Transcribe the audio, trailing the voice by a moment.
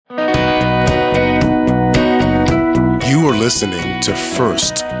listening to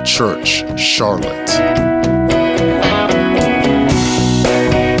First Church Charlotte.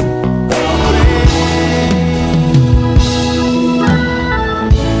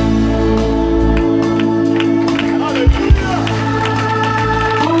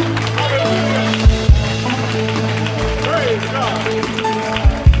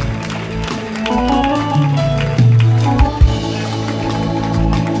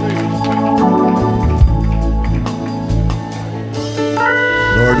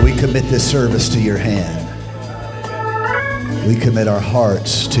 Commit this service to your hand. We commit our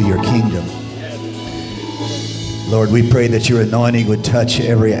hearts to your kingdom. Lord, we pray that your anointing would touch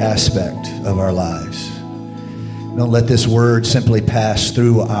every aspect of our lives. Don't let this word simply pass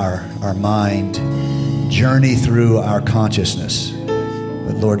through our mind, journey through our consciousness.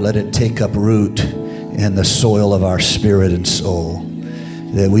 But Lord, let it take up root in the soil of our spirit and soul,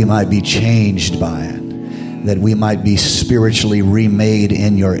 that we might be changed by it, that we might be spiritually remade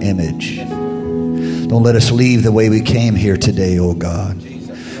in your image. Don't let us leave the way we came here today, oh God,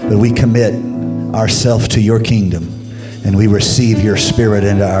 but we commit ourselves to your kingdom and we receive your spirit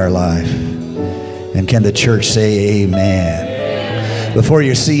into our life. And can the church say amen? Before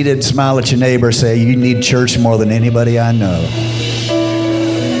you're seated, smile at your neighbor, say, you need church more than anybody I know.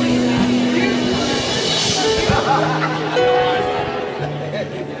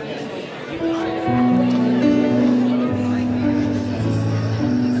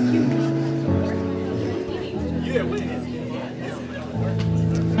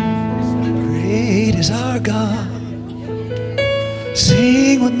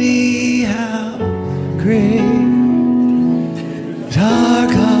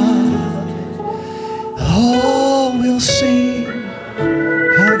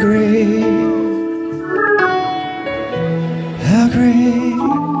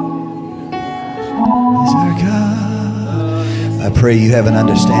 You have an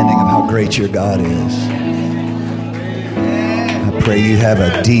understanding of how great your God is. I pray you have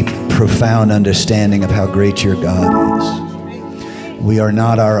a deep, profound understanding of how great your God is. We are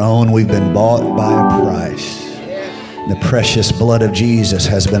not our own. We've been bought by a price. The precious blood of Jesus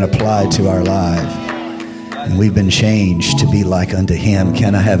has been applied to our life, and we've been changed to be like unto him.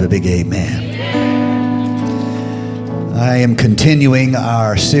 Can I have a big amen? I am continuing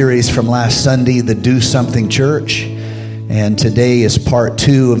our series from last Sunday, the Do Something Church. And today is part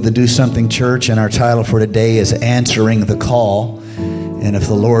 2 of the Do Something Church, and our title for today is Answering the Call. And if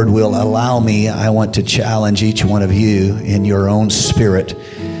the Lord will allow me, I want to challenge each one of you in your own spirit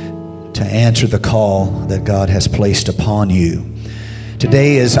to answer the call that God has placed upon you.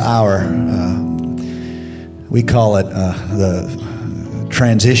 Today is our, we call it the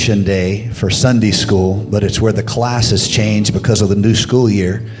transition day for Sunday school, but it's where the classes change because of the new school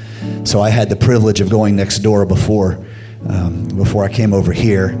year. So I had the privilege of going next door before I came over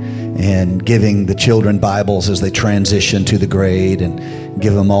here and giving the children Bibles as they transition to the grade and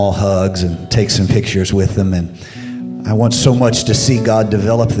give them all hugs and take some pictures with them. And I want so much to see God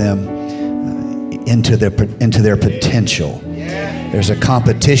develop them into their potential. There's a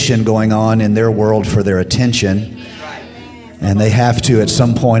competition going on in their world for their attention, and they have to, at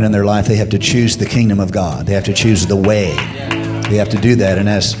some point in their life, they have to choose the kingdom of God. They have to choose the way. They have to do that. And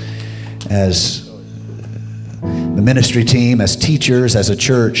as the ministry team, as teachers, as a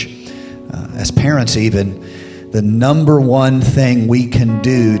church, as parents even, the number one thing we can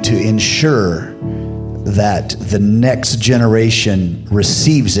do to ensure that the next generation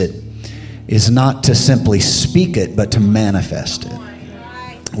receives it is not to simply speak it, but to manifest it.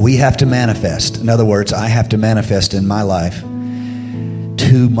 We have to manifest. In other words, I have to manifest in my life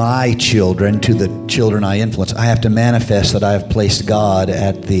to my children, to the children I influence. I have to manifest that I have placed God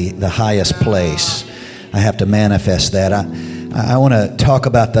at the highest place. I have to manifest that. I want to talk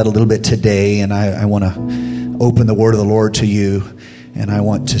about that a little bit today, and I want to open the word of the Lord to you, and I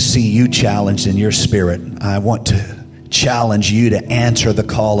want to see you challenged in your spirit. I want to challenge you to answer the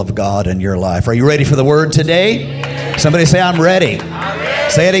call of God in your life. Are you ready for the word today? Somebody say, I'm ready.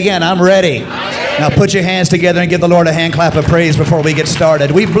 Say it again, I'm ready. Now put your hands together and give the Lord a hand clap of praise before we get started.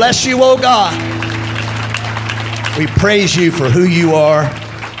 We bless you, oh God. We praise you for who you are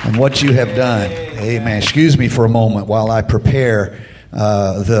and what you have done. Amen. Excuse me for a moment while I prepare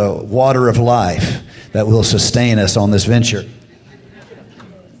the water of life that will sustain us on this venture.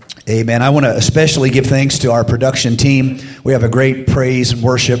 Amen. I want to especially give thanks to our production team. We have a great praise and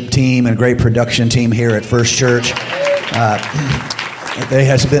worship team and a great production team here at First Church.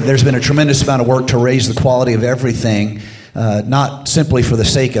 There's been a tremendous amount of work to raise the quality of everything, not simply for the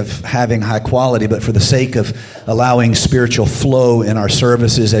sake of having high quality, but for the sake of allowing spiritual flow in our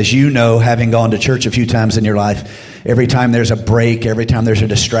services. As you know, having gone to church a few times in your life, every time there's a break, every time there's a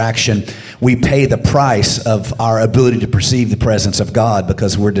distraction, we pay the price of our ability to perceive the presence of God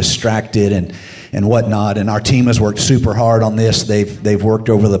because we're distracted and whatnot. And our team has worked super hard on this. They've worked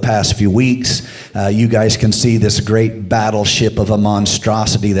over the past few weeks. You guys can see this great battleship of a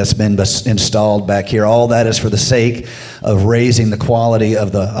monstrosity that's been installed back here. All that is for the sake of raising the quality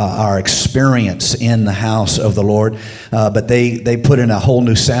of our experience in the house of the Lord. But they put in a whole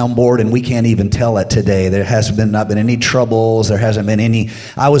new soundboard, and we can't even tell it today. There has not been any troubles. There hasn't been any.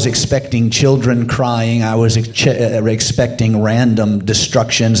 I was expecting children crying. I was expecting random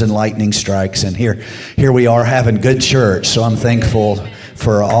destructions and lightning strikes. And here we are having good church. So I'm thankful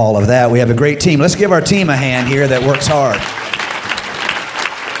for all of that. We have a great team. Let's give our team a hand here that works hard.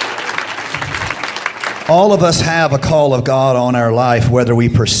 All of us have a call of God on our life, whether we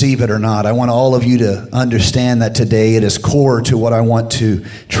perceive it or not. I want all of you to understand that today. It is core to what I want to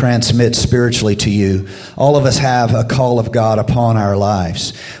transmit spiritually to you. All of us have a call of God upon our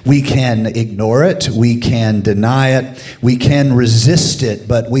lives. We can ignore it. We can deny it. We can resist it.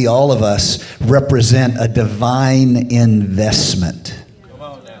 But we, all of us, represent a divine investment.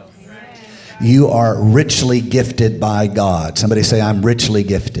 You are richly gifted by God. Somebody say, I'm richly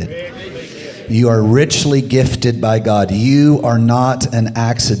gifted. You are richly gifted by God. You are not an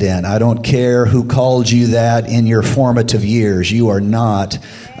accident. I don't care who called you that in your formative years. You are not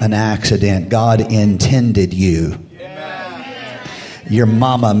an accident. God intended you. Your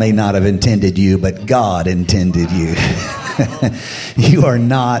mama may not have intended you, but God intended you. You are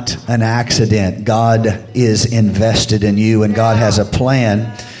not an accident. God is invested in you, and God has a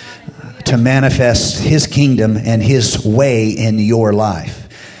plan to manifest His kingdom and His way in your life.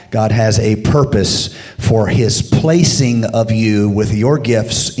 God has a purpose for His placing of you with your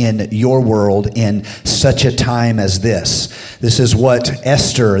gifts in your world in such a time as this. This is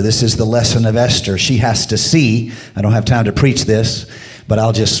the lesson of Esther. She has to see, I don't have time to preach this, but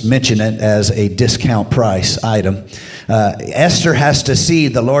I'll just mention it as a discount price item. Esther has to see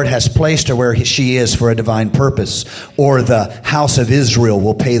the Lord has placed her where she is for a divine purpose, or the house of Israel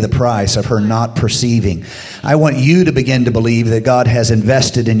will pay the price of her not perceiving. I want you to begin to believe that God has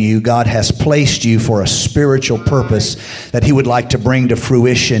invested in you. God has placed you for a spiritual purpose that He would like to bring to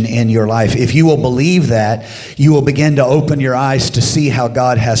fruition in your life. If you will believe that, you will begin to open your eyes to see how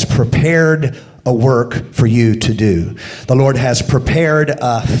God has prepared a work for you to do. The Lord has prepared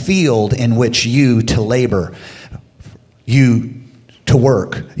a field in which you to labor, you to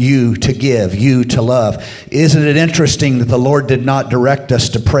work, you to give, you to love. Isn't it interesting that the Lord did not direct us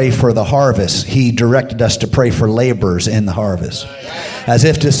to pray for the harvest? He directed us to pray for laborers in the harvest. As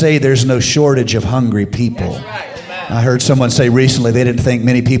if to say there's no shortage of hungry people. I heard someone say recently they didn't think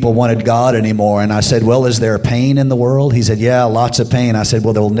many people wanted God anymore. And I said, well, is there pain in the world? He said, yeah, lots of pain. I said,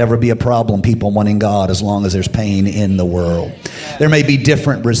 well, there will never be a problem people wanting God as long as there's pain in the world. There may be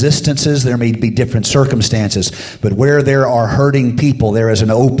different resistances. There may be different circumstances. But where there are hurting people, there is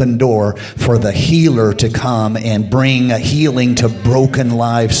an open door for the healer to come and bring a healing to broken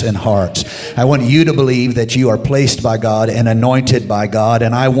lives and hearts. I want you to believe that you are placed by God and anointed by God.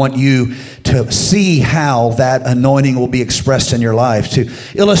 And I want you to see how that anointing will be expressed in your life. To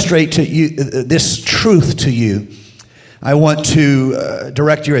illustrate to you this truth to you, I want to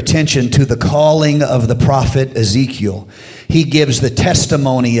direct your attention to the calling of the prophet Ezekiel. He gives the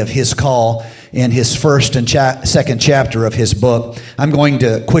testimony of his call in his first and second chapter of his book. I'm going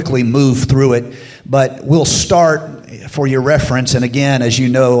to quickly move through it, but we'll start for your reference. And again, as you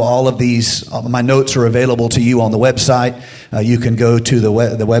know, all of my notes are available to you on the website. You can go to the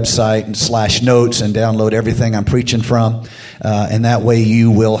website and /notes and download everything I'm preaching from. And that way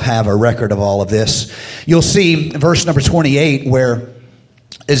you will have a record of all of this. You'll see verse number 28 where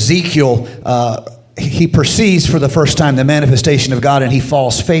Ezekiel, he perceives for the first time the manifestation of God, and he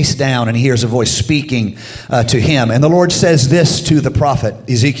falls face down and he hears a voice speaking to him. And the Lord says this to the prophet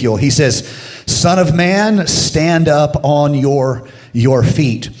Ezekiel. He says, "Son of man, stand up on your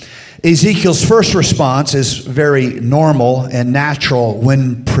feet." Ezekiel's first response is very normal and natural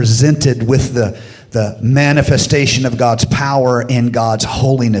when presented with the manifestation of God's power and God's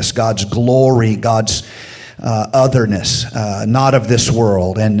holiness, God's glory, God's otherness, not of this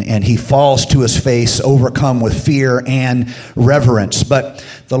world. And he falls to his face, overcome with fear and reverence. But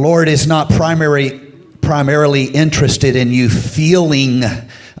the Lord is not primarily interested in you feeling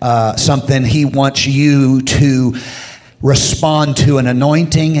something. He wants you to respond to an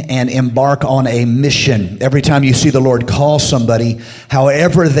anointing and embark on a mission. Every time you see the Lord call somebody,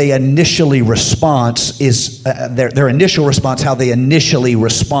 however they initially respond is their initial response, how they initially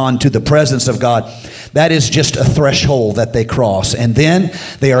respond to the presence of God. That is just a threshold that they cross. And then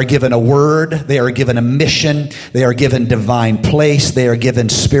they are given a word, they are given a mission, they are given divine place, they are given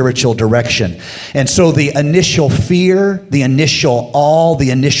spiritual direction. And so the initial fear, the initial awe, the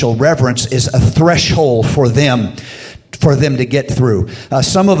initial reverence is a threshold for them to get through.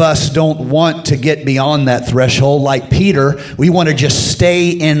 Some of us don't want to get beyond that threshold. Like Peter, we want to just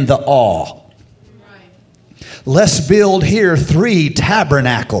stay in the awe. Let's build here 3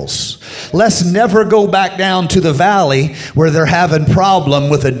 tabernacles. Let's never go back down to the valley where they're having problem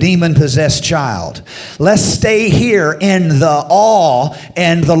with a demon-possessed child. Let's stay here in the awe,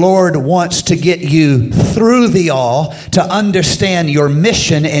 and the Lord wants to get you through the awe to understand your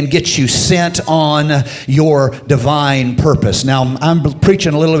mission and get you sent on your divine purpose. Now, I'm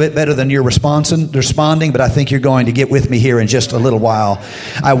preaching a little bit better than you're responding, but I think you're going to get with me here in just a little while.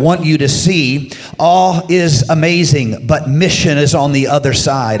 I want you to see awe is amazing, but mission is on the other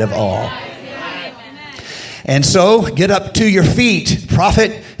side of awe. And so, get up to your feet,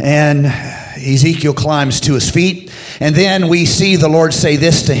 prophet, and Ezekiel climbs to his feet. And then we see the Lord say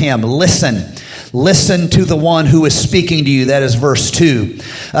this to him, listen to the one who is speaking to you. That is verse 2.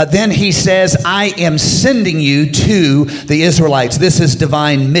 Then he says, I am sending you to the Israelites. This is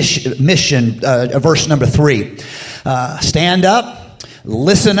divine mission, verse number 3. Stand up,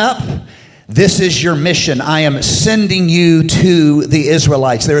 listen up. This is your mission. I am sending you to the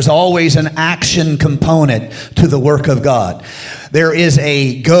Israelites. There's always an action component to the work of God. There is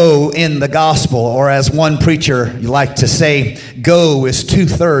a go in the gospel, or as one preacher liked to say, go is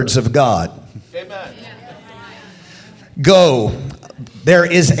 2/3 of God. Amen. Go. There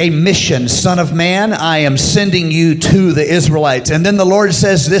is a mission. Son of man, I am sending you to the Israelites. And then the Lord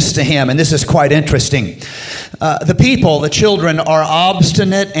says this to him, and this is quite interesting. The people, the children, are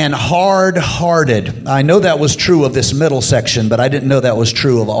obstinate and hard-hearted. I know that was true of this middle section, but I didn't know that was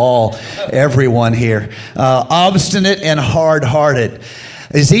true of everyone here. Obstinate and hard-hearted.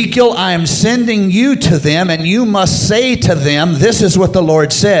 Ezekiel, I am sending you to them, and you must say to them, this is what the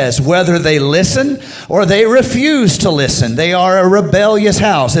Lord says, whether they listen or they refuse to listen. They are a rebellious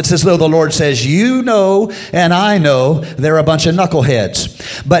house. It's as though the Lord says, you know and I know they're a bunch of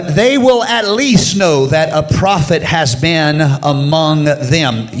knuckleheads. But they will at least know that a prophet has been among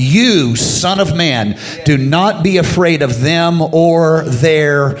them. You, son of man, do not be afraid of them or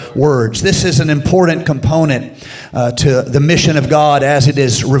their words. This is an important component to the mission of God as it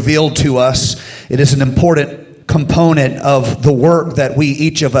is revealed to us. It is an important component of the work that we,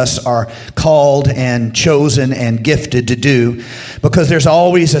 each of us, are called and chosen and gifted to do, because there's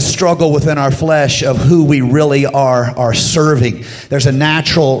always a struggle within our flesh of who we really are serving. There's a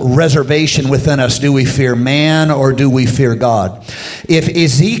natural reservation within us. Do we fear man or do we fear God? If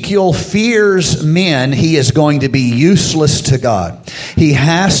Ezekiel fears men, he is going to be useless to God. He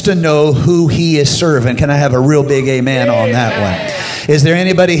has to know who he is serving. Can I have a real big amen on that one? Is there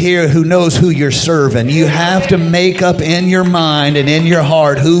anybody here who knows who you're serving? You have to make up in your mind and in your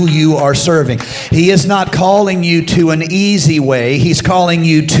heart who you are serving. He is not calling you to an easy way. He's calling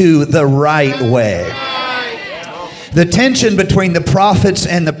you to the right way. The tension between the prophets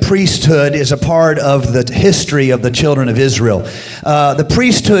and the priesthood is a part of the history of the children of Israel. The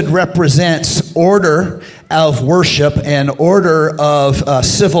priesthood represents order of worship and order of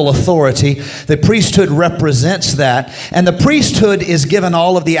civil authority. The priesthood represents that. And the priesthood is given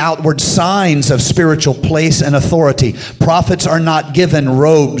all of the outward signs of spiritual place and authority. Prophets are not given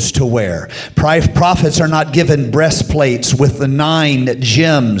robes to wear. Prophets are not given breastplates with the 9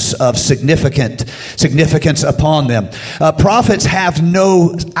 gems of significance upon them. Prophets have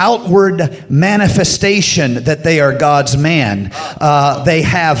no outward manifestation that they are God's man. They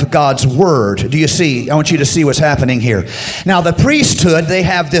have God's word. Do you see? I want you to see what's happening here. Now, the priesthood, they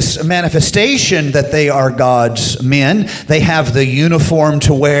have this manifestation that they are God's men. They have the uniform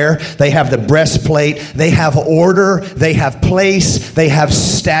to wear. They have the breastplate. They have order. They have place. They have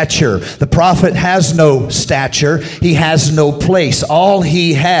stature. The prophet has no stature. He has no place. All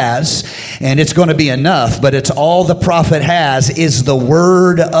he has, and it's going to be enough, but it's all the prophet has, is the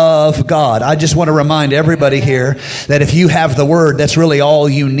word of God. I just want to remind everybody here that if you have the word, that's really all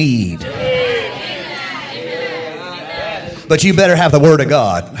you need. But you better have the word of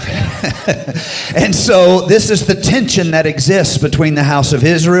God. And so this is the tension that exists between the house of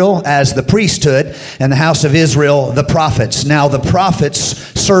Israel as the priesthood and the house of Israel, the prophets. Now the prophets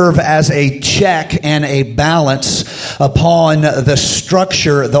serve as a check and a balance upon the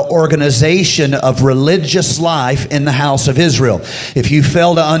structure, the organization of religious life in the house of Israel. If you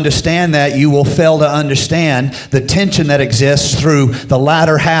fail to understand that, you will fail to understand the tension that exists through the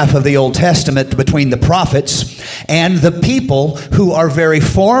latter half of the Old Testament between the prophets and the people who are very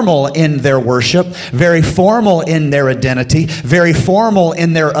formal in their worship, very formal in their identity, very formal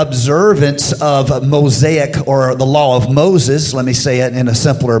in their observance of Mosaic or the law of Moses. Let me say it in a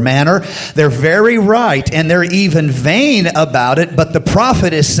simpler manner. They're very right and they're even vain about it, but the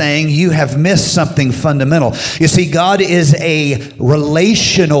prophet is saying you have missed something fundamental. You see, God is a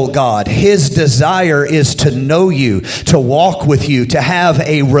relational God. His desire is to know you, to walk with you, to have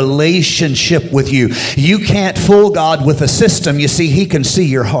a relationship with you. You can't fool God with a system. You see, He can see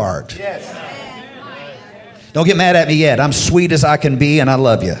your heart. Yes. Don't get mad at me yet. I'm sweet as I can be and I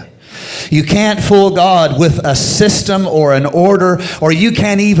love you. You can't fool God with a system or an order, or you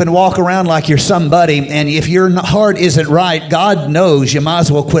can't even walk around like you're somebody, and if your heart isn't right, God knows you might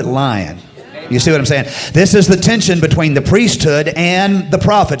as well quit lying. You see what I'm saying? This is the tension between the priesthood and the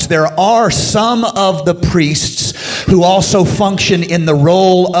prophets. There are some of the priests who also function in the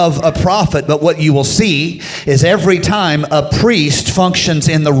role of a prophet, but what you will see is every time a priest functions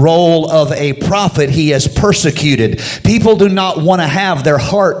in the role of a prophet, he is persecuted. People do not want to have their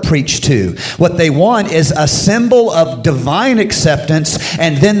heart preached to. What they want is a symbol of divine acceptance,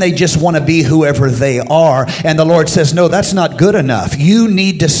 and then they just want to be whoever they are. And the Lord says, no, that's not good enough. You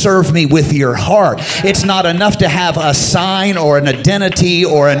need to serve me with your heart. It's not enough to have a sign or an identity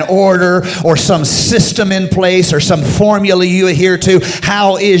or an order or some system in place or some formula you adhere to.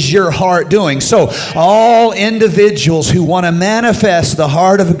 How is your heart doing? So all individuals who want to manifest the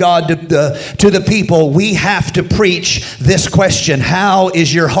heart of God to the people, we have to preach this question. How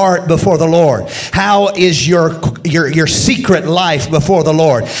is your heart before the Lord? How is your secret life before the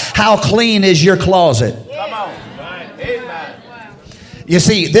Lord? How clean is your closet? Come on. Amen. You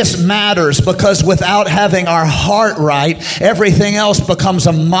see, this matters because without having our heart right, everything else becomes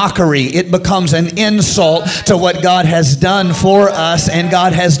a mockery. It becomes an insult to what God has done for us and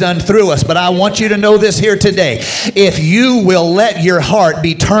God has done through us. But I want you to know this here today. If you will let your heart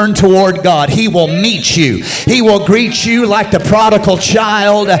be turned toward God, He will meet you. He will greet you like the prodigal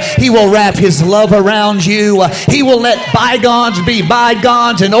child. He will wrap His love around you. He will let bygones be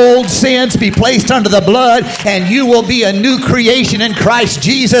bygones and old sins be placed under the blood, and you will be a new creation in Christ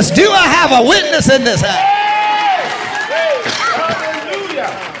Jesus. Do I have a witness in this house?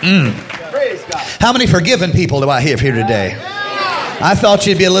 How many forgiven people do I have here today? I thought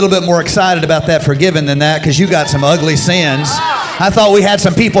you'd be a little bit more excited about that forgiven than that, because you got some ugly sins. I thought we had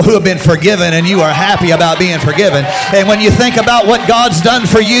some people who have been forgiven and you are happy about being forgiven. And when you think about what God's done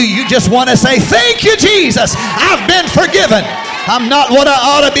for you, you just want to say, thank you, Jesus. I've been forgiven. I'm not what I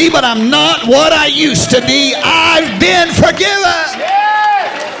ought to be, but I'm not what I used to be. I've been forgiven.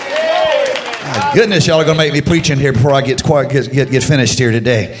 My goodness, y'all are going to make me preach in here before I get finished here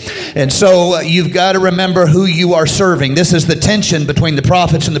today. And so you've got to remember who you are serving. This is the tension between the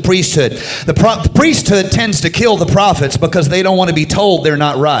prophets and the priesthood. The priesthood tends to kill the prophets because they don't want to be told they're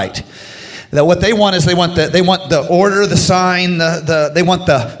not right. That what they want is they want the order, the sign, they want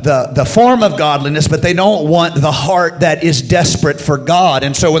the form of godliness, but they don't want the heart that is desperate for God.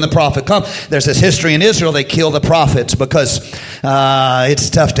 And so when the prophet comes, there's this history in Israel, they kill the prophets because it's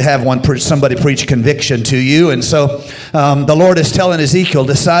tough to have somebody preach conviction to you. And so the Lord is telling Ezekiel,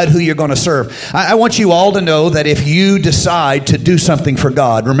 decide who you're going to serve. I want you all to know that if you decide to do something for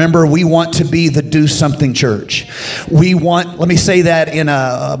God, remember, we want to be the do something church. Let me say that in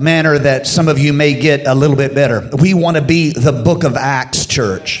a manner that some of you may get a little bit better. We want to be the Book of Acts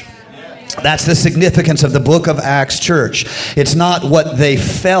church. That's the significance of the Book of Acts church. It's not what they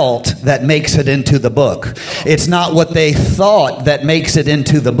felt that makes it into the book. It's not what they thought that makes it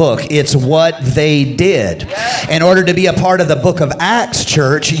into the book. It's what they did. In order to be a part of the Book of Acts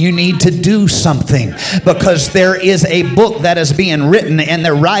church, you need to do something, because there is a book that is being written and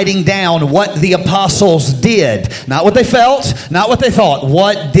they're writing down what the apostles did. Not what they felt, not what they thought.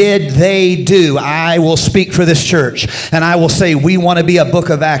 What did they do? I will speak for this church and I will say we want to be a Book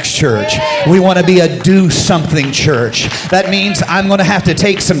of Acts church. We want to be a do-something church. That means I'm going to have to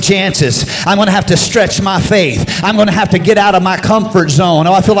take some chances. I'm going to have to stretch my faith. I'm going to have to get out of my comfort zone.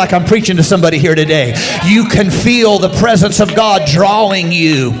 Oh, I feel like I'm preaching to somebody here today. You can feel the presence of God drawing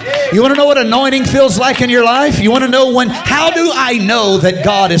you. You want to know what anointing feels like in your life? You want to know how do I know that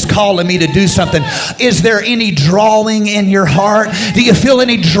God is calling me to do something? Is there any drawing in your heart? Do you feel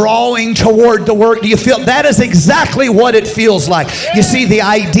any drawing toward the work? Do you feel that is exactly what it feels like? You see, the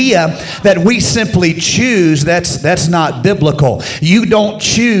idea that we simply choose, that's not biblical. You don't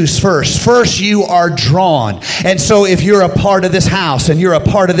choose first. First, you are drawn. And so if you're a part of this house and you're a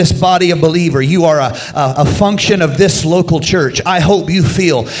part of this body of believer, you are a function of this local church. I hope you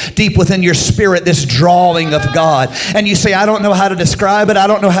feel deep within your spirit this drawing of God. And you say, I don't know how to describe it. I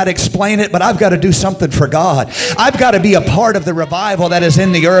don't know how to explain it, but I've got to do something for God. I've got to be a part of the revival that is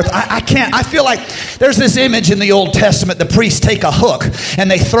in the earth. I feel like there's this image in the Old Testament. The priests take a hook and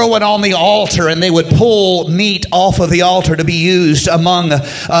they throw it on the altar, and they would pull meat off of the altar to be used among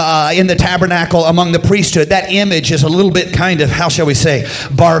in the tabernacle among the priesthood. That image is a little bit kind of, how shall we say,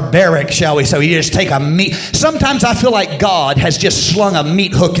 barbaric, shall we say. You just take a meat. Sometimes I feel like God has just slung a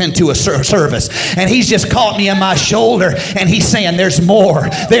meat hook into a service, and he's just caught me in my shoulder, and he's saying, there's more.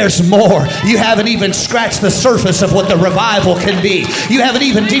 There's more. You haven't even scratched the surface of what the revival can be. You haven't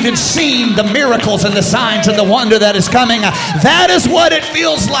even seen the miracles and the signs and the wonder that is coming. That is what it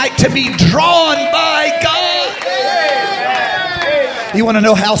feels like to be drawn by God. You want to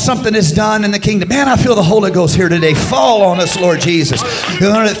know how something is done in the kingdom? Man, I feel the Holy Ghost here today. Fall on us, Lord Jesus. You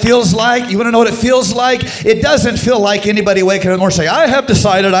know what it feels like? You want to know what it feels like? It doesn't feel like anybody waking up in the morning saying, I have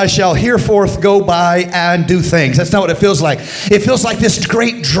decided I shall hereforth go by and do things. That's not what it feels like. It feels like this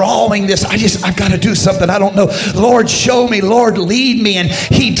great drawing, I've got to do something. I don't know. Lord, show me. Lord, lead me. And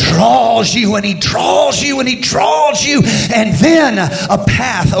he draws you, and he draws you, and he draws you. And then a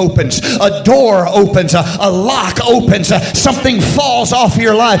path opens, a door opens, a lock opens, something falls off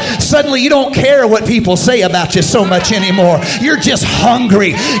your life. Suddenly you don't care what people say about you so much anymore. You're just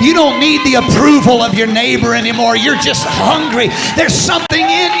hungry. You don't need the approval of your neighbor anymore. You're just hungry. There's something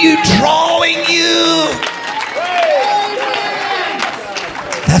in you drawing you.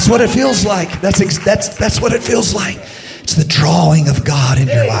 That's what it feels like. That's what it feels like. It's the drawing of God in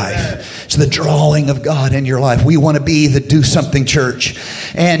your life. It's the drawing of God in your life. We want to be the do something church.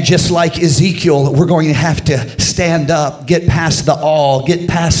 And just like Ezekiel, we're going to have to stand up, get past the awe, get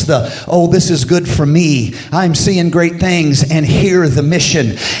past the, oh, this is good for me. I'm seeing great things, and hear the mission.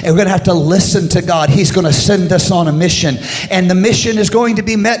 And we're going to have to listen to God. He's going to send us on a mission. And the mission is going to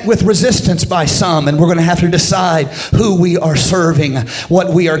be met with resistance by some. And we're going to have to decide who we are serving,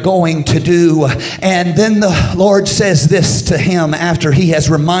 what we are going to do. And then the Lord says this to him after he has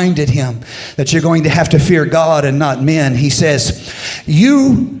reminded him that you're going to have to fear God and not men. He says,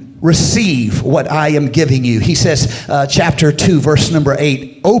 you receive what I am giving you. He says, chapter 2, verse number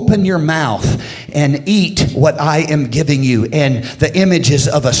 8, open your mouth and eat what I am giving you. And the image is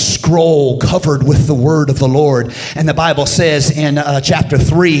of a scroll covered with the word of the Lord. And the Bible says in chapter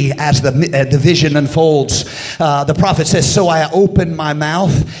 3, as the vision unfolds, the prophet says, so I opened my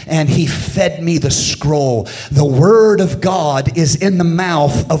mouth and he fed me the scroll. The word of God is in the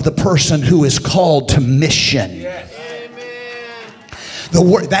mouth of the person who is called to mission. Yes.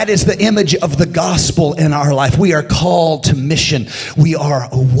 That is the image of the gospel in our life. We are called to mission. We are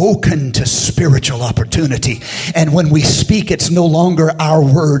awoken to spiritual opportunity. And when we speak, it's no longer our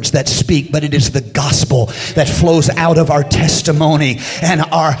words that speak, but it is the gospel that flows out of our testimony. And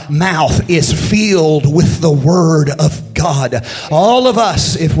our mouth is filled with the word of God. All of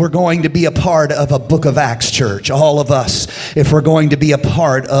us, if we're going to be a part of a Book of Acts church, all of us, if we're going to be a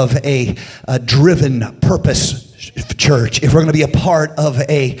part of a driven purpose church, if we're going to be a part of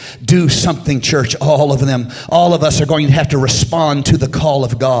a do something church, all of us are going to have to respond to the call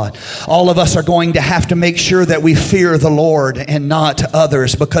of God. All of us are going to have to make sure that we fear the Lord and not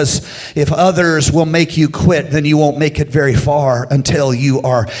others, because if others will make you quit, then you won't make it very far until you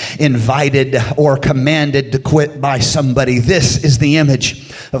are invited or commanded to quit by somebody. This is the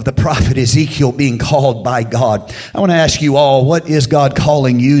image of the prophet Ezekiel being called by God. I want to ask you all, what is God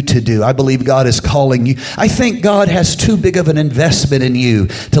calling you to do? I believe God is calling you. I think God has too big of an investment in you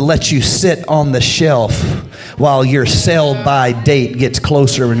to let you sit on the shelf while your sell-by date gets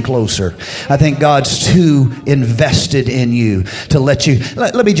closer and closer. I think God's too invested in you to let you.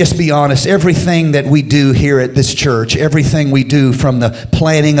 Let me just be honest. Everything that we do here at this church, everything we do from the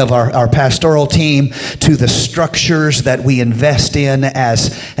planning of our pastoral team to the structures that we invest in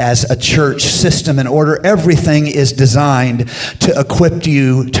as a church system and order, everything is designed to equip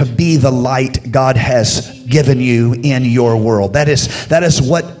you to be the light God has given you in your world. That is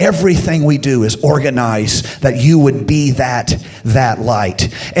what everything we do is organize, that you would be that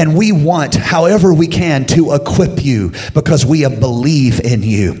light. And we want, however we can, to equip you because we believe in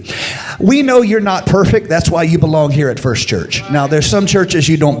you. We know you're not perfect. That's why you belong here at First Church. Now, there's some churches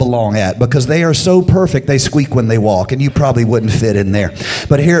you don't belong at because they are so perfect they squeak when they walk, and you probably wouldn't fit in there.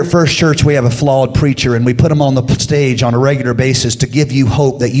 But here at First Church, we have a flawed preacher, and we put him on the stage on a regular basis to give you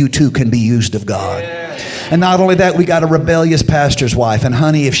hope that you too can be used of God. And not only that, we got a rebellious pastor's wife. And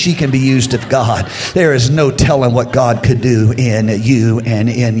honey, if she can be used of God, there is no telling what God could do in you and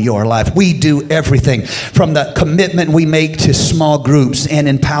in your life. We do everything from the commitment we make to small groups and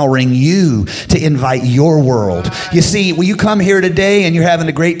empowering you to invite your world. You see, well, you come here today and you're having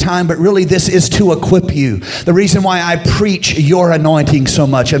a great time, but really this is to equip you. The reason why I preach your anointing so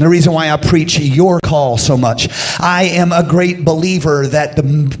much and the reason why I preach your call so much, I am a great believer that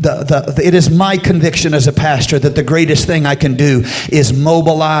it is my conviction as a pastor that the greatest thing I can do is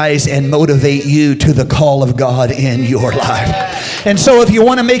mobilize and motivate you to the call of God in your life. And so if you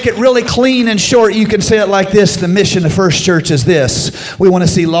want to make it really clean and short, you can say it like this. The mission of First Church is this. We want to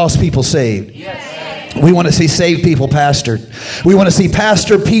see lost people saved. We want to see saved people pastored. We want to see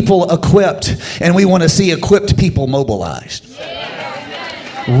pastored people equipped. And we want to see equipped people mobilized.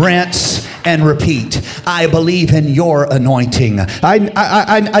 Rinse and repeat. I believe in your anointing.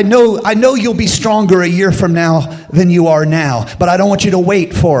 I know you'll be stronger a year from now than you are now, but I don't want you to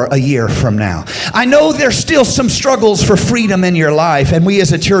wait for a year from now. I know there's still some struggles for freedom in your life, and we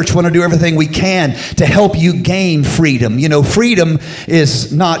as a church want to do everything we can to help you gain freedom. You know, freedom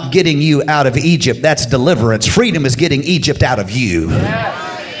is not getting you out of Egypt. That's deliverance. Freedom is getting Egypt out of you.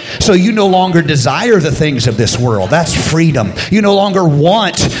 So you no longer desire the things of this world. That's freedom. You no longer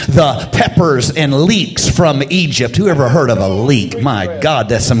want the peppers and leeks from Egypt. Who ever heard of a leek? My God,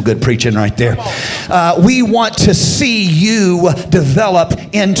 that's some good preaching right there. We want to see you develop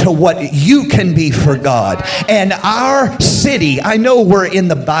into what you can be for God. And our city, I know we're in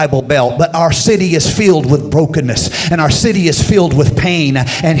the Bible Belt, but our city is filled with brokenness and our city is filled with pain.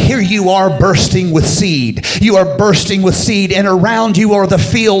 And here you are bursting with seed. You are bursting with seed, and around you are the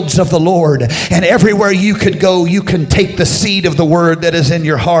fields of the Lord, and everywhere you could go, you can take the seed of the word that is in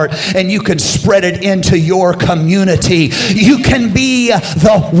your heart and you can spread it into your community. You can be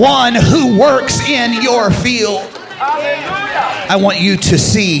the one who works in your field. Hallelujah. I want you to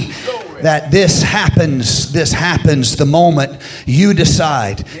see that this happens the moment you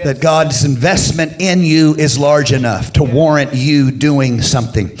decide that God's investment in you is large enough to warrant you doing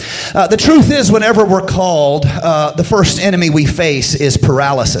something. The truth is, whenever we're called, the first enemy we face is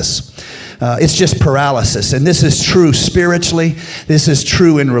paralysis. It's just paralysis. And this is true spiritually. This is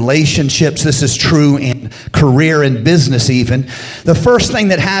true in relationships. This is true in career and business even. The first thing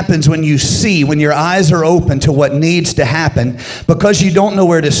that happens when your eyes are open to what needs to happen, because you don't know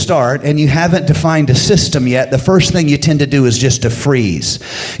where to start and you haven't defined a system yet, the first thing you tend to do is just to freeze.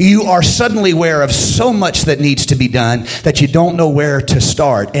 You are suddenly aware of so much that needs to be done that you don't know where to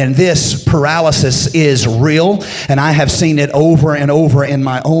start. And this paralysis is real, and I have seen it over and over in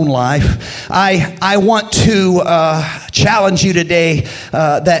my own life. I want to challenge you today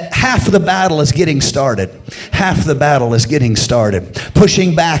that half of the battle is getting started. Half the battle is getting started.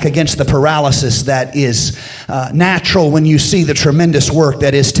 Pushing back against the paralysis that is natural when you see the tremendous work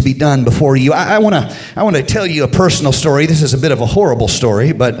that is to be done before you. I want to tell you a personal story. This is a bit of a horrible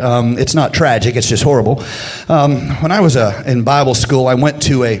story, but it's not tragic. It's just horrible. When I was in Bible school, I went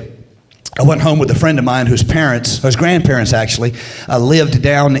home with a friend of mine whose grandparents actually, lived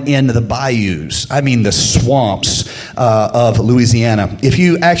down in the bayous. I mean the swamps of Louisiana. If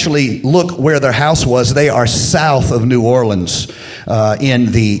you actually look where their house was, they are south of New Orleans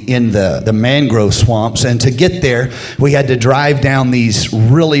in the mangrove swamps. And to get there, we had to drive down these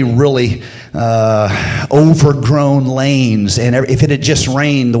really, really overgrown lanes, and if it had just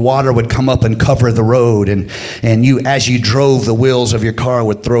rained, the water would come up and cover the road, and you, as you drove, the wheels of your car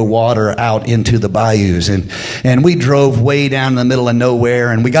would throw water out into the bayous, and we drove way down in the middle of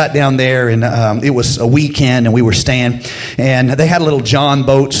nowhere, and we got down there, and it was a weekend, and we were staying, and they had a little John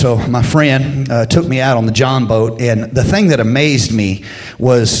boat, so my friend took me out on the John boat, and the thing that amazed me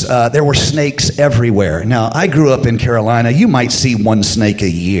was there were snakes everywhere. Now, I grew up in Carolina. You might see one snake a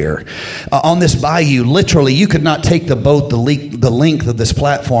year. On this bayou, literally, you could not take the boat the length of this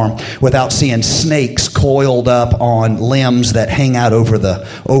platform without seeing snakes coiled up on limbs that hang out over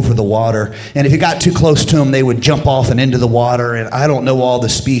the water. And if you got too close to them, they would jump off and into the water. And I don't know all the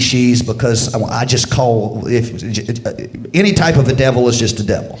species because I just call any type of a devil is just a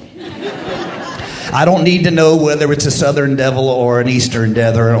devil. I don't need to know whether it's a southern devil or an eastern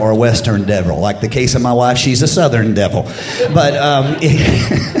devil or a western devil. Like the case of my wife, she's a southern devil. But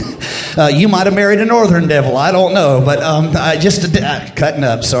you might have married a northern devil. I don't know. But cutting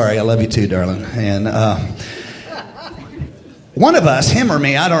up. Sorry, I love you too, darling. And one of us, him or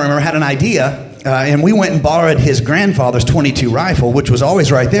me, I don't remember, had an idea. And we went and borrowed his grandfather's .22 rifle, which was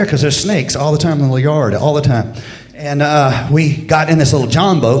always right there because there's snakes all the time in the yard, all the time. And we got in this little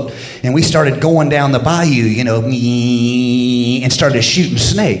John boat, and we started going down the bayou, and started shooting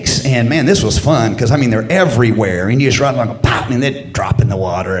snakes. And man, this was fun because, they're everywhere. And you just run along, pop, and they'd drop in the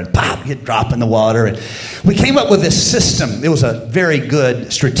water, and pop, you'd drop in the water. And we came up with this system. It was a very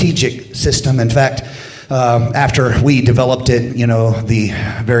good strategic system. In fact, after we developed it, the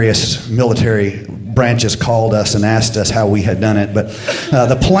various military branches called us and asked us how we had done it. But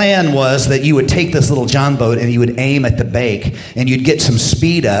the plan was that you would take this little John boat and you would aim at the bake, and you'd get some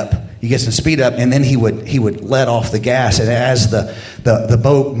speed up. You get some speed up, and then he would let off the gas. And as the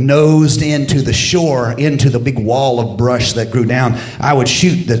boat nosed into the shore, into the big wall of brush that grew down, I would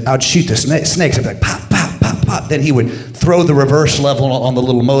shoot the snakes. I'd be like, pop, pop, pop, pop. Then he would throw the reverse level on the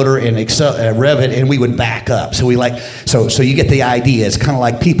little motor and rev it, and we would back up. So so you get the idea. It's kind of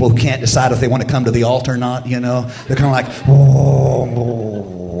like people who can't decide if they want to come to the altar or not. They're kind of like,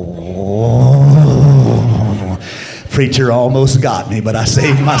 preacher almost got me, but I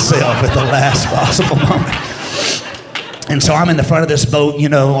saved myself at the last possible moment. And so I'm in the front of this boat,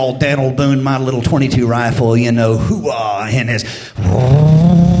 old Daniel Boone, my little .22 rifle, hoo-ah, and his,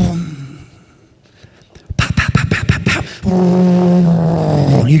 pop, pop, pop, pop, pop, pop.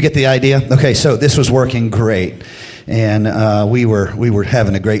 You get the idea? Okay, so this was working great, and we were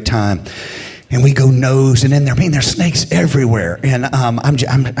having a great time. And we go nose, and in there, there's snakes everywhere. And I'm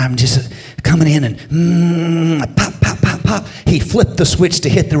just coming in, and pop, pop, pop, pop. He flipped the switch to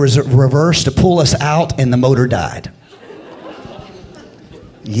hit the reverse to pull us out, and the motor died.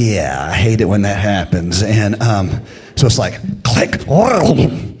 Yeah, I hate it when that happens. And so it's like, click.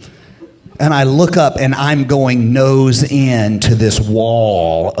 And I look up, and I'm going nose in to this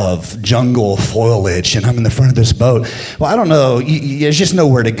wall of jungle foliage, and I'm in the front of this boat. Well, I don't know. There's just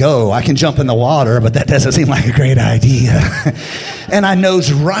nowhere to go. I can jump in the water, but that doesn't seem like a great idea. And I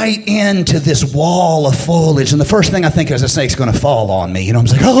nose right into this wall of foliage, and the first thing I think is a snake's going to fall on me. I'm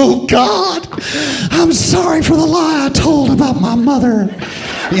like, oh, God, I'm sorry for the lie I told about my mother.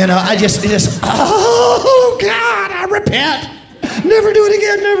 I just, oh, God, I repent. Never do it again.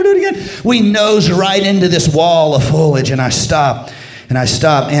 We nose right into this wall of foliage, and I stop, and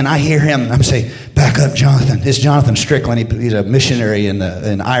I hear him. I'm saying, back up, Jonathan. It's Jonathan Strickland. He's a missionary in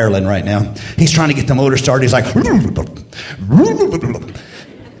Ireland right now. He's trying to get the motor started. He's like,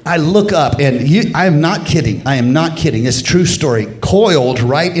 I look up, and I am not kidding. It's a true story. Coiled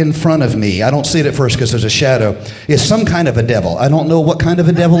right in front of me. I don't see it at first because there's a shadow. Is some kind of a devil. I don't know what kind of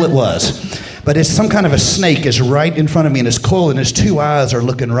a devil it was. But it's some kind of a snake is right in front of me, and it's coiled, and his two eyes are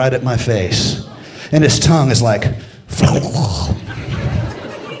looking right at my face. And his tongue is like,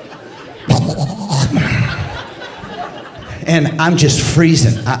 and I'm just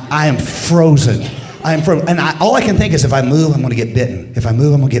freezing. I am frozen. And all I can think is if I move, I'm going to get bitten. If I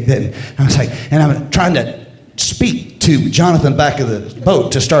move, I'm going to get bitten. And I was like, and I'm trying to speak to Jonathan back of the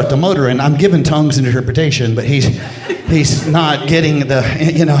boat to start the motor, and I'm giving tongues interpretation, but he's not getting the,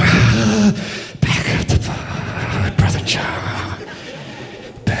 back up the boat, Brother John.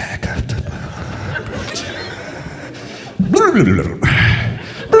 Back up the boat, Brother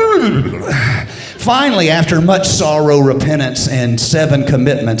John. Finally, after much sorrow, repentance, and 7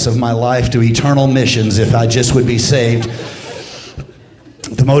 commitments of my life to eternal missions, if I just would be saved,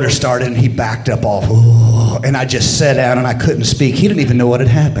 the motor started, and he backed up off. And I just sat down, and I couldn't speak. He didn't even know what had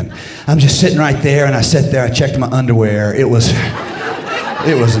happened. I'm just sitting right there, and I sat there. I checked my underwear. It was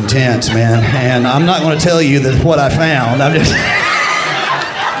intense, man. And I'm not going to tell you what I found. I'm just...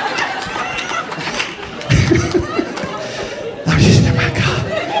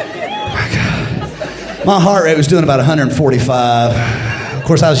 My heart rate was doing about 145. Of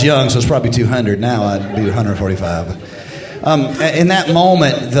course, I was young, so it's probably 200. Now I'd be 145. In that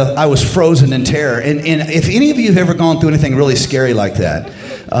moment, I was frozen in terror. And if any of you have ever gone through anything really scary like that,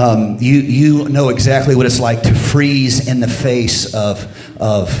 you know exactly what it's like to freeze in the face of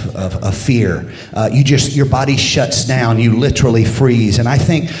fear. Your body shuts down. You literally freeze. And I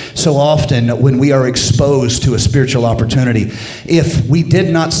think so often when we are exposed to a spiritual opportunity, if we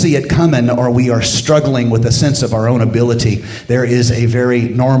did not see it coming or we are struggling with a sense of our own ability, there is a very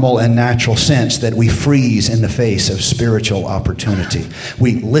normal and natural sense that we freeze in the face of spiritual opportunity.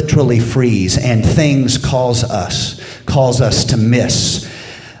 We literally freeze, and things cause us to miss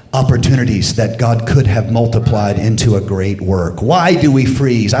opportunities that God could have multiplied into a great work. Why do we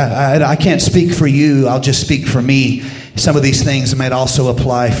freeze? I can't speak for you. I'll just speak for me. Some of these things might also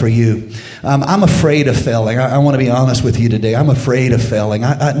apply for you. I'm afraid of failing. I want to be honest with you today. I'm afraid of failing.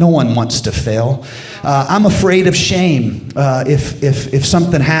 No one wants to fail. I'm afraid of shame. If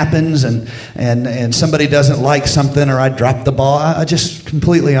something happens and somebody doesn't like something, or I drop the ball, I just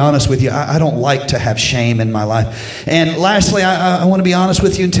completely honest with you, I don't like to have shame in my life. And lastly, I want to be honest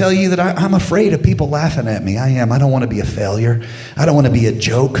with you and tell you that I'm afraid of people laughing at me. I am. I don't want to be a failure. I don't want to be a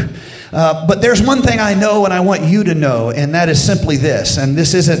joke. But there's one thing I know and I want you to know, and that is simply this. And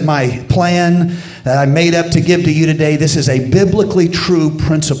this isn't my plan that I made up to give to you today. This is a biblically true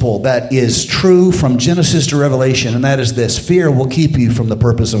principle that is true from Genesis to Revelation, and that is this: fear will keep you from the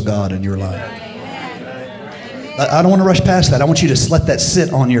purpose of God in your life. I don't want to rush past that. I want you to let that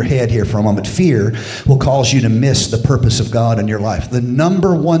sit on your head here for a moment. Fear will cause you to miss the purpose of God in your life. The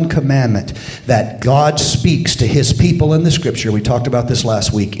number one commandment that God speaks to his people in the scripture, we talked about this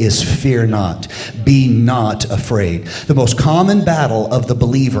last week, is fear not. Be not afraid. The most common battle of the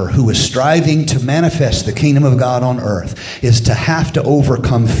believer who is striving to manifest the kingdom of God on earth is to have to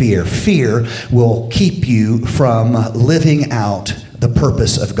overcome fear. Fear will keep you from living out the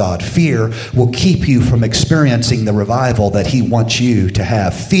purpose of God. Fear will keep you from experiencing the revival that he wants you to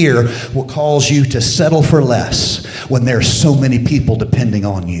have. Fear will cause you to settle for less when there's so many people depending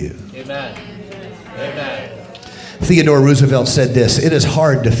on you. Amen. Amen. Theodore Roosevelt said this: "It is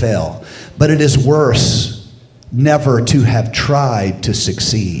hard to fail, but it is worse never to have tried to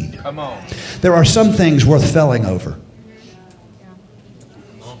succeed." Come on. There are some things worth failing over.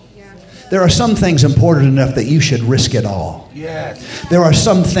 There are some things important enough that you should risk it all. Yes. There are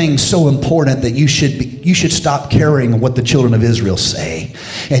some things so important that you should stop caring what the children of Israel say,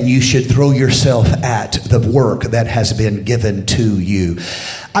 and you should throw yourself at the work that has been given to you.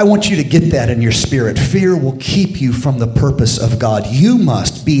 I want you to get that in your spirit. Fear will keep you from the purpose of God. You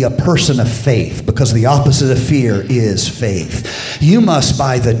must be a person of faith, because the opposite of fear is faith. You must,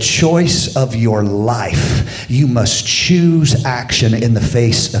 by the choice of your life, you must choose action in the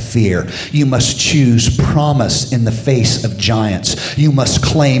face of fear. You must choose promise in the face of giants. You must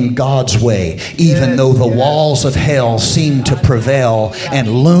claim God's way, even though the walls of hell seem to prevail and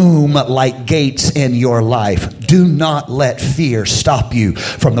loom like gates in your life. Do not let fear stop you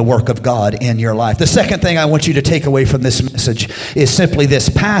from the work of God in your life. The second thing I want you to take away from this message is simply this: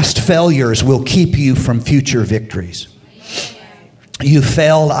 past failures will keep you from future victories. You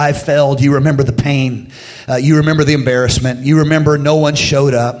failed, I failed. You remember the pain. You remember the embarrassment. You remember no one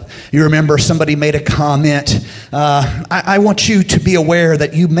showed up. You remember somebody made a comment. I want you to be aware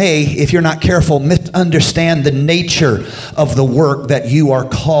that you may, if you're not careful, misunderstand the nature of the work that you are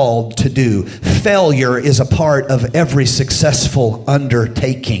called to do. Failure is a part of every successful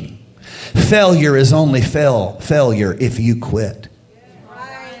undertaking. Failure is only failure if you quit.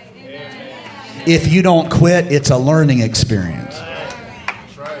 If you don't quit, it's a learning experience.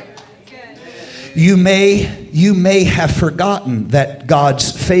 You may have forgotten that God's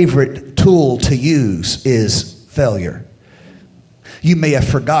favorite tool to use is failure. You may have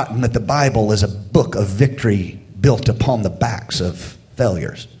forgotten that the Bible is a book of victory built upon the backs of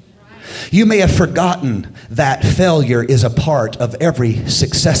failures. You may have forgotten that failure is a part of every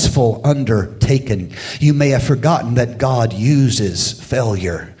successful undertaking. You may have forgotten that God uses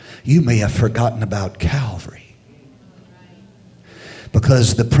failure. You may have forgotten about Calvary.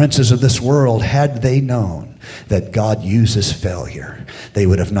 Because the princes of this world, had they known that God uses failure, they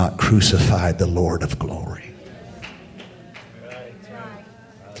would have not crucified the Lord of glory.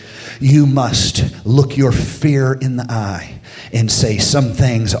 You must look your fear in the eye and say, some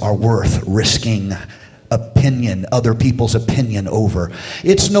things are worth risking other people's opinion over.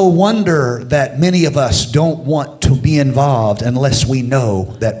 It's no wonder that many of us don't want to be involved unless we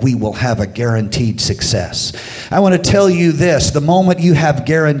know that we will have a guaranteed success. I want to tell you this: the moment you have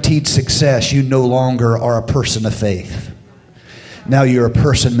guaranteed success, you no longer are a person of faith. Now you're a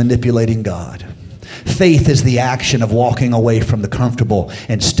person manipulating God. Faith is the action of walking away from the comfortable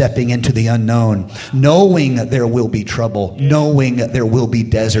and stepping into the unknown, knowing there will be trouble, knowing there will be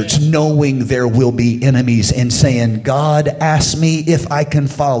deserts, knowing there will be enemies, and saying, God asked me if I can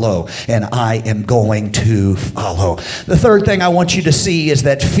follow, and I am going to follow. The third thing I want you to see is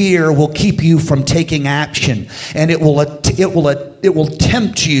that fear will keep you from taking action, and it will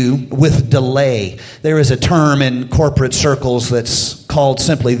tempt you with delay. There is a term in corporate circles that's called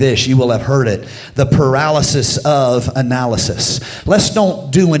simply this. You will have heard it: the paralysis of analysis. Let's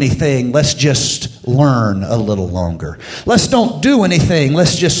don't do anything. Let's just learn a little longer. Let's don't do anything.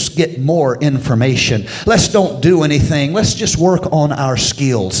 Let's just get more information. Let's don't do anything. Let's just work on our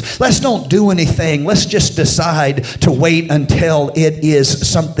skills. Let's don't do anything. Let's just decide to wait until it is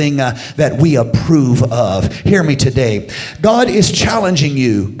something that we approve of. Hear me today. God is challenging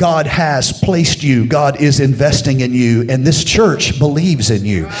you. God has placed you. God is investing in you. And this church believes in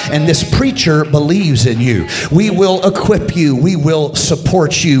you. And this preacher believes in you. We will equip you. We will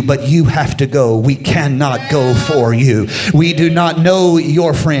support you. But you have to go. We cannot go for you. We do not know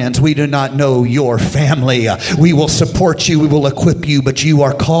your friends. We do not know your family. We will support you. We will equip you. But you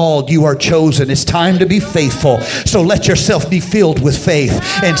are called. You are chosen. It's time to be faithful. So let yourself be filled with faith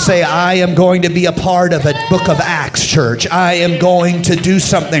and say, I am going to be a part of a Book of Acts church. I am going to do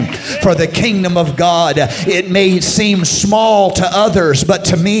something for the kingdom of God. It may seem small to others, but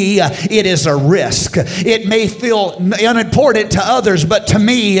to me, it is a risk. It may feel unimportant to others, but to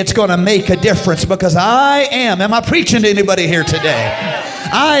me, it's going to make a difference because am I preaching to anybody here today?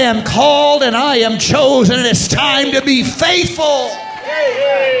 I am called and I am chosen, and it's time to be faithful.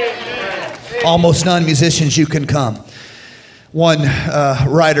 Almost done, musicians, you can come. One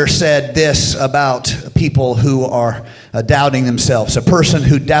writer said this about people who are doubting themselves. A person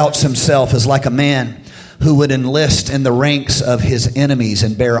who doubts himself is like a man who would enlist in the ranks of his enemies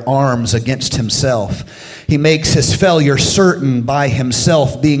and bear arms against himself. He makes his failure certain by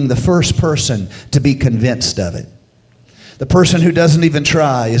himself being the first person to be convinced of it. The person who doesn't even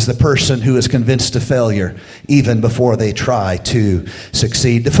try is the person who is convinced of failure even before they try to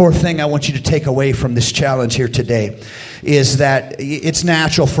succeed. The fourth thing I want you to take away from this challenge here today is that it's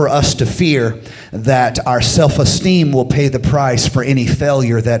natural for us to fear that our self-esteem will pay the price for any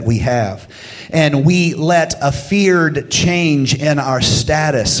failure that we have. And we let a feared change in our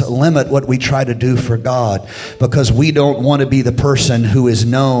status limit what we try to do for God because we don't want to be the person who is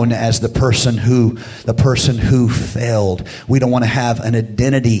known as the person who failed. We don't want to have an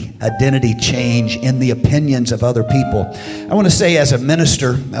identity change in the opinions of other people. I want to say as a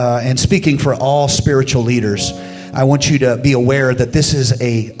minister and speaking for all spiritual leaders, I want you to be aware that this is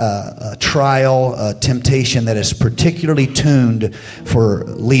a trial, a temptation that is particularly tuned for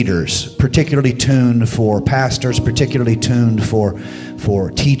leaders, particularly tuned for pastors, particularly tuned for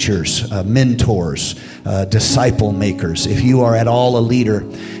teachers, mentors, disciple makers. If you are at all a leader,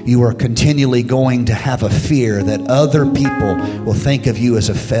 you are continually going to have a fear that other people will think of you as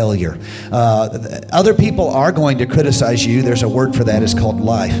a failure. Other people are going to criticize you. There's a word for that. It's called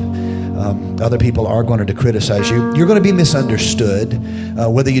life. Other people are going to criticize you. You're going to be misunderstood.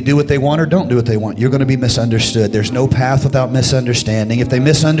 Whether you do what they want or don't do what they want, you're going to be misunderstood. There's no path without misunderstanding. If they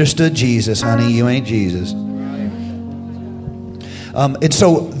misunderstood Jesus, honey, you ain't Jesus. And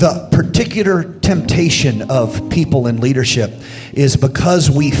so the particular temptation of people in leadership is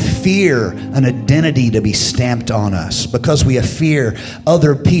because we fear an identity to be stamped on us, because we fear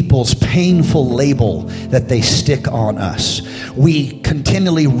other people's painful label that they stick on us. We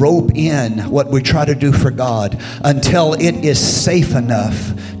continually rope in what we try to do for God until it is safe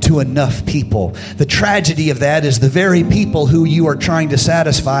enough to enough people. The tragedy of that is the very people who you are trying to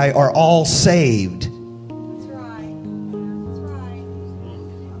satisfy are all saved.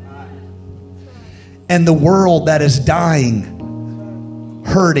 And the world that is dying,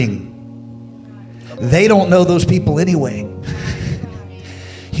 hurting, they don't know those people anyway.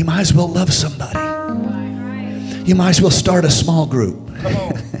 You might as well love somebody. You might as well start a small group.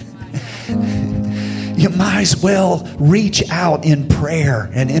 You might as well reach out in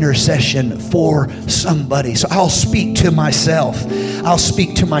prayer and intercession for somebody. So I'll speak to myself.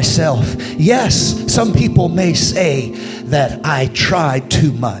 Yes, some people may say that I tried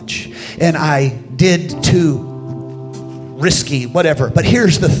too much and I did too risky, whatever. But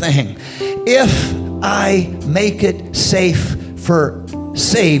here's the thing. If I make it safe for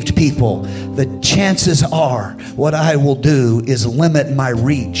saved people, the chances are what I will do is limit my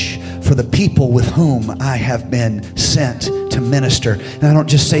reach for the people with whom I have been sent to minister. And I don't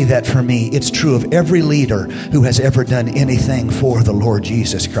just say that for me. It's true of every leader who has ever done anything for the Lord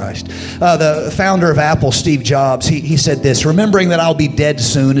Jesus Christ. The founder of Apple, Steve Jobs, he said this: remembering that I'll be dead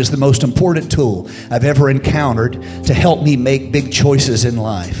soon is the most important tool I've ever encountered to help me make big choices in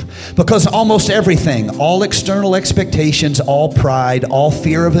life. Because almost everything, all external expectations, all pride, all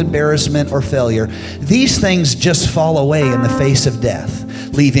fear of embarrassment or failure, these things just fall away in the face of death.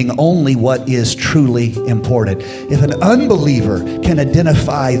 leaving only what is truly important. If an unbeliever can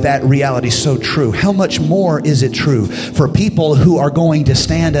identify that reality so true, how much more is it true for people who are going to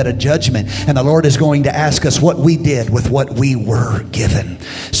stand at a judgment and the Lord is going to ask us what we did with what we were given?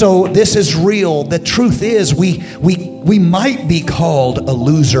 So this is real. The truth is we might be called a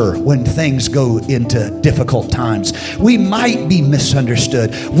loser when things go into difficult times. We might be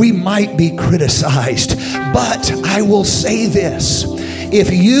misunderstood. We might be criticized. But I will say this.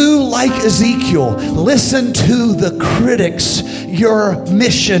 If you, like Ezekiel, listen to the critics, your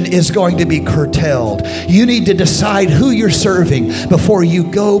mission is going to be curtailed. You need to decide who you're serving before you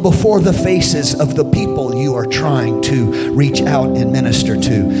go before the faces of the people you are trying to reach out and minister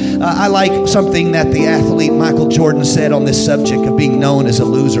to. I like something that the athlete Michael Jordan said on this subject of being known as a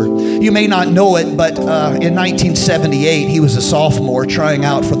loser. You may not know it, but in 1978, he was a sophomore trying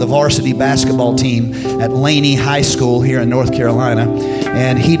out for the varsity basketball team at Laney High School here in North Carolina.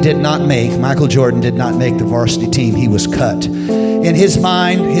 And Michael Jordan did not make the varsity team. He was cut. In his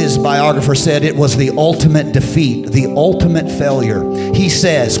mind, his biographer said it was the ultimate defeat, the ultimate failure. He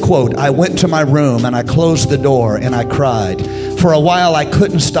says, quote, "I went to my room and I closed the door and I cried. For a while I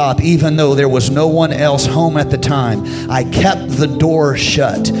couldn't stop, even though there was no one else home at the time. I kept the door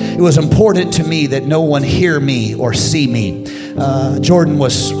shut. It was important to me that no one hear me or see me." Jordan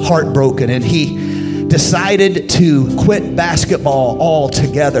was heartbroken, and he decided to quit basketball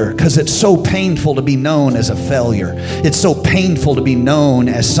altogether because it's so painful to be known as a failure. It's so painful to be known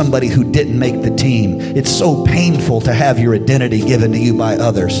as somebody who didn't make the team. It's so painful to have your identity given to you by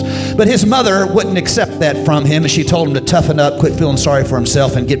others. But his mother wouldn't accept that from him, and she told him to toughen up, quit feeling sorry for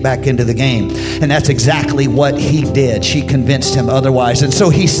himself, and get back into the game. And that's exactly what he did. She convinced him otherwise. And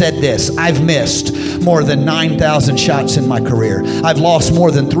so he said this: "I've missed more than 9,000 shots in my career. I've lost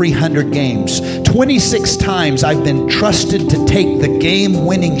more than 300 games. 26 times I've been trusted to take the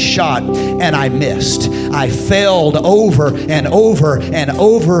game-winning shot, and I missed. I failed over and over and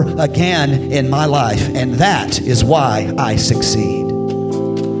over again in my life, and that is why I succeed."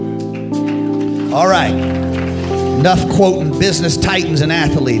 All right, enough quoting business titans and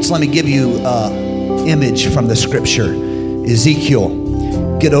athletes. Let me give you an image from the scripture. Ezekiel,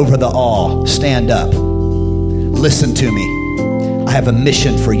 get over the awe, stand up, listen to me. I have a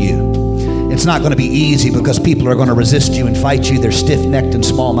mission for you. It's not going to be easy because people are going to resist you and fight you. They're stiff-necked and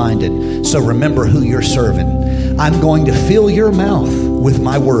small-minded. So remember who you're serving. I'm going to fill your mouth with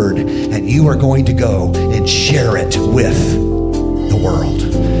my word, and you are going to go and share it with the world.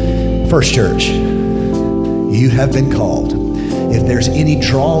 First Church, you have been called. If there's any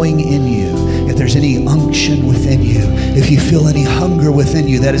drawing in you, if there's any unction within you, if you feel any hunger within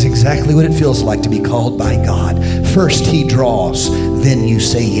you, that is exactly what it feels like to be called by God. First He draws, then you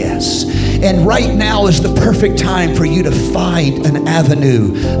say yes. And right now is the perfect time for you to find an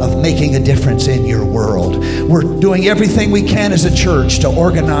avenue of making a difference in your world. We're doing everything we can as a church to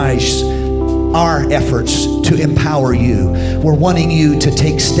organize our efforts to empower you. We're wanting you to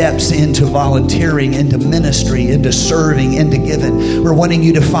take steps into volunteering, into ministry, into serving, into giving. We're wanting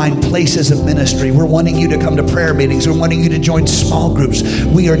you to find places of ministry. We're wanting you to come to prayer meetings. We're wanting you to join small groups.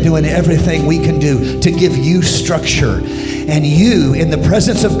 We are doing everything we can do to give you structure. And you, in the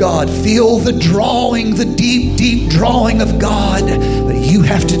presence of God, feel the drawing, the deep, deep drawing of God. But you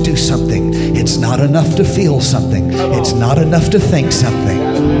have to do something. It's not enough to feel something. It's not enough to think something.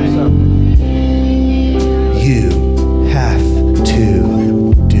 You have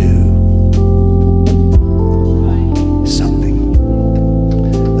to do something.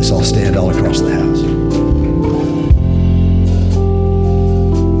 Let's all stand all across the house.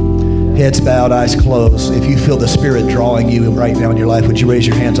 Heads bowed, eyes closed. If you feel the Spirit drawing you right now in your life, would you raise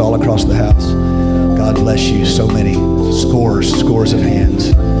your hands all across the house? God bless you. So many, scores of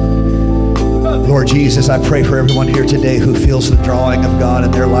hands. Lord Jesus, I pray for everyone here today who feels the drawing of God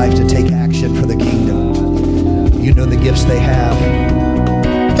in their life to take action for the kingdom. You know the gifts they have.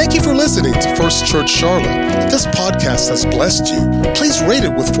 Thank you for listening to First Church Charlotte. If this podcast has blessed you, please rate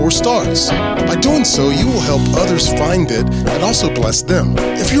it with 4 stars. By doing so, you will help others find it and also bless them.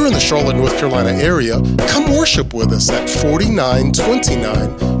 If you're in the Charlotte, North Carolina area, come worship with us at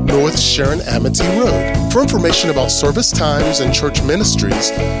 4929 North Sharon Amity Road. For information about service times and church ministries,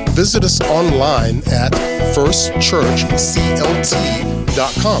 visit us online at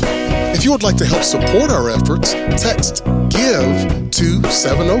firstchurchclt.com. If you would like to help support our efforts, text GIVE to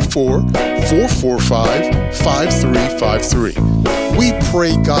 704-445-5353. We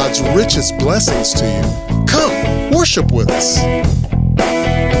pray God's richest blessings to you. Come, worship with us.